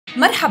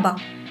مرحبا،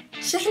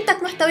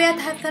 شحنتك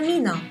محتوياتها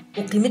ثمينة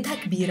وقيمتها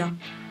كبيرة،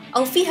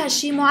 أو فيها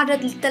شي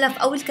معرض للتلف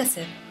أو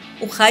الكسر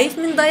وخايف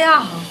من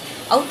ضياعها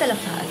أو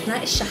تلفها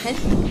أثناء الشحن؟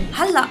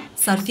 هلأ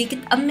صار فيك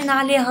تأمن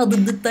عليها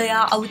ضد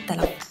الضياع أو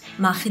التلف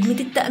مع خدمة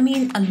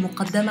التأمين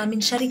المقدمة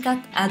من شركة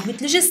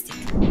ادويت لوجستيك.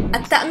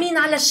 التأمين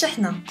على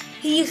الشحنة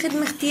هي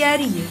خدمة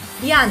اختيارية،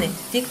 يعني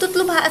فيك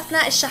تطلبها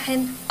أثناء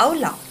الشحن أو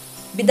لا،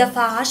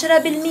 بدفع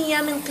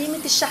 10% من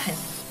قيمة الشحن،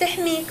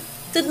 تحميك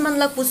تضمن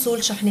لك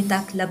وصول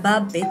شحنتك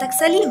لباب بيتك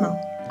سليمة،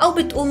 أو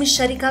بتقوم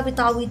الشركة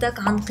بتعويضك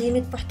عن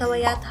قيمة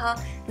محتوياتها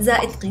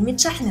زائد قيمة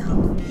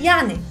شحنها.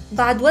 يعني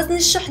بعد وزن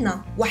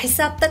الشحنة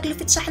وحساب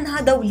تكلفة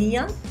شحنها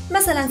دولياً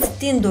مثلاً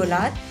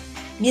 $60،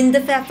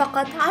 بيندفع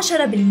فقط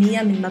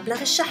 10% من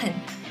مبلغ الشحن،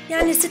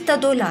 يعني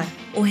 $6.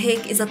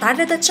 وهيك إذا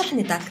تعرضت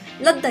شحنتك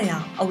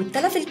للضياع أو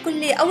التلف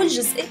الكلي أو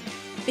الجزئي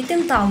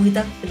بيتم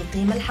تعويضك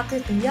بالقيمة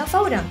الحقيقية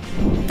فوراً.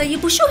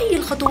 طيب وشو هي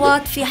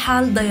الخطوات في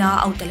حال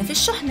ضياع أو تلف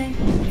الشحنة؟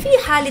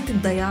 في حالة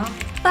الضياع،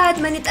 بعد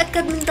ما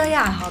نتأكد من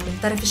ضياعها من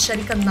طرف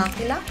الشركة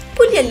الناقلة،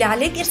 كل يلي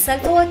عليك إرسال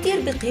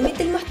فواتير بقيمة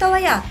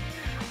المحتويات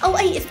أو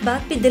أي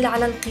إثبات بدل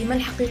على القيمة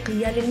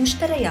الحقيقية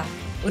للمشتريات،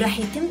 ورح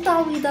يتم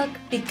تعويضك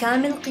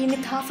بكامل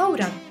قيمتها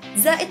فوراً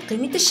زائد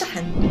قيمة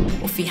الشحن.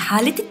 وفي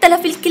حالة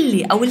التلف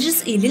الكلي أو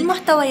الجزئي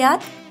للمحتويات،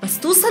 بس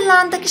توصل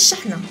لعندك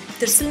الشحنة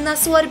ترسلنا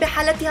صور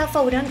بحالتها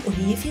فوراً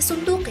وهي في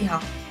صندوقها،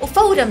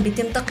 وفوراً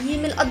بيتم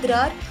تقييم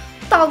الأضرار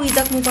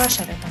وتعويضك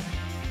مباشرة.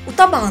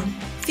 وطبعاً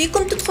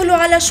فيكم تدخلوا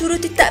على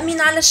شروط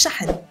التأمين على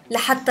الشحن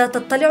لحتى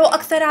تطلعوا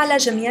أكثر على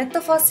جميع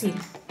التفاصيل.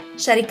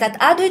 شركة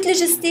ادويت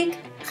لوجستيك،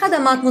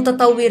 خدمات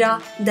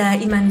متطورة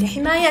دائماً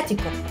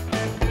لحمايتكم.